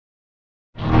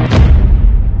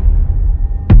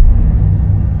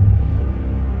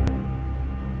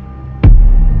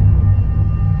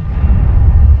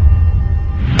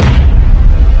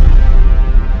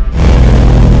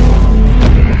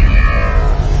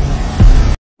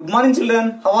morning children,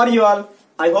 how are you all?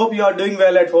 I hope you are doing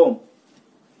well at home.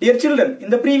 Dear children, in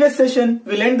the previous session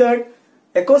we learned that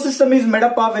ecosystem is made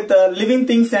up of with living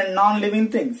things and non-living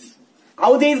things.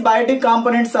 How these biotic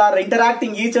components are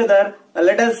interacting each other,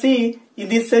 let us see in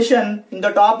this session in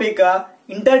the topic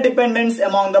interdependence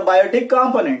among the biotic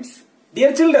components.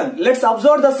 Dear children, let's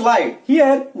observe the slide.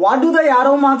 Here, what do the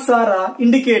arrow marks are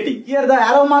indicating? Here the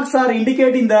arrow marks are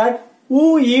indicating that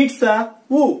who eats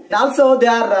who. Also they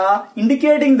are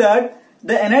indicating that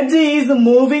the energy is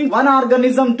moving one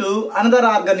organism to another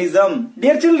organism.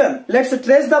 Dear children, let's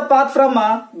trace the path from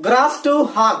grass to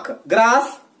hawk.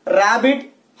 Grass,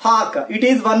 rabbit, hawk. It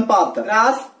is one path.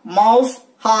 Grass, mouse,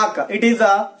 hawk. It is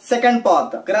a second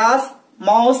path. Grass,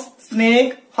 mouse,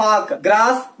 snake, hawk.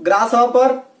 Grass,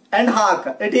 grasshopper and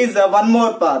hawk. It is one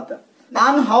more path.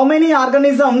 On how many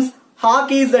organisms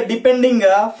hawk is depending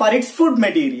for its food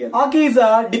material? Hawk is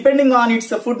depending on its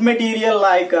food material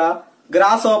like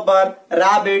grasshopper,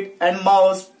 rabbit and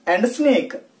mouse and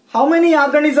snake. How many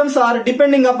organisms are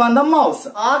depending upon the mouse?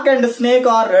 Hawk and snake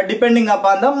are depending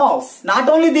upon the mouse. Not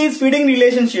only these feeding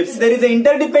relationships, there is an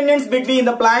interdependence between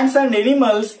the plants and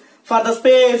animals for the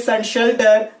space and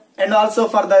shelter and also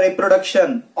for the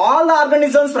reproduction. All the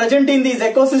organisms present in this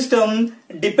ecosystem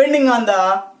depending on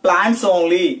the plants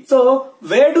only. So,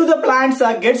 where do the plants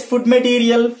get food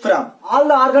material from? All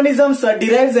the organisms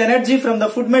derives energy from the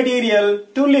food material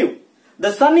to live.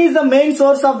 The sun is the main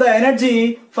source of the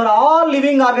energy for all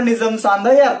living organisms on the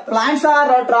earth. Plants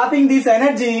are trapping this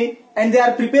energy and they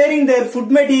are preparing their food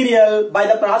material by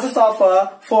the process of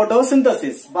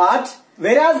photosynthesis. But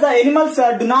whereas the animals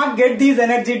do not get this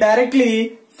energy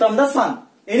directly from the sun.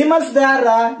 Animals, they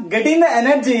are getting the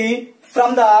energy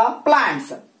from the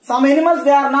plants. Some animals,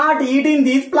 they are not eating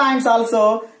these plants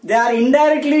also. They are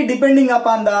indirectly depending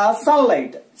upon the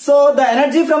sunlight. So the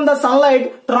energy from the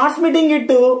sunlight transmitting it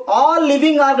to all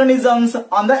living organisms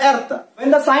on the earth.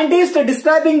 When the scientists are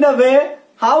describing the way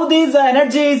how this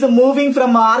energy is moving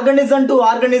from organism to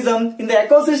organism in the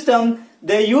ecosystem,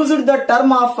 they used the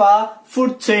term of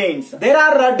food chains. There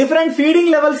are different feeding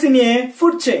levels in a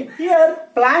food chain. Here,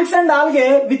 plants and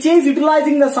algae, which is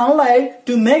utilizing the sunlight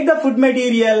to make the food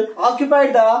material,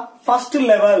 occupy the first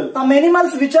level. Some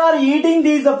animals which are eating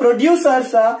these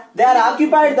producers, they are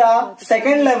occupied the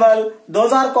second level.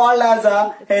 Those are called as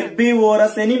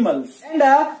herbivorous animals. And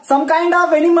some kind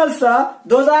of animals,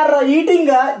 those are eating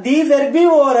these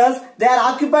herbivores, they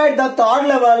are occupied the third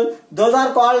level. Those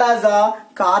are called as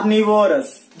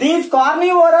carnivorous. These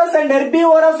carnivorous and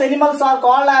herbivorous animals are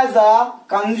called as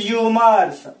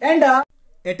consumers. And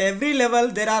at every level,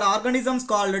 there are organisms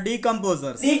called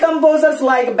decomposers. Decomposers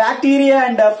like bacteria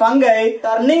and fungi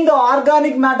turning the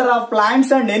organic matter of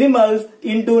plants and animals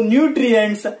into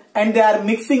nutrients and they are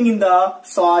mixing in the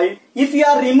soil. If you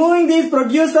are removing these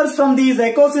producers from these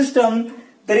ecosystem,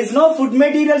 there is no food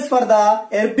materials for the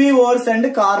herbivores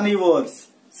and carnivores.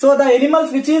 So the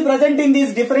animals which is present in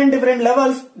these different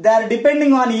levels, they are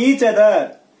depending on each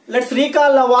other. Let's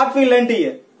recall what we learnt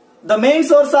here. The main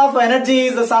source of energy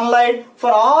is the sunlight for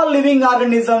all living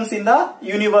organisms in the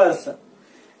universe.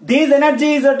 This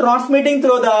energy is transmitting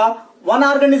through the one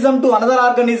organism to another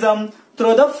organism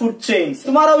through the food chains.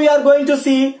 Tomorrow we are going to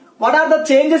see what are the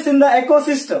changes in the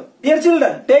ecosystem. Dear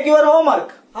children, take your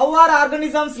homework. How are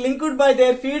organisms linked by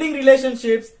their feeding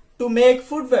relationships to make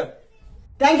food web?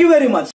 Thank you very much.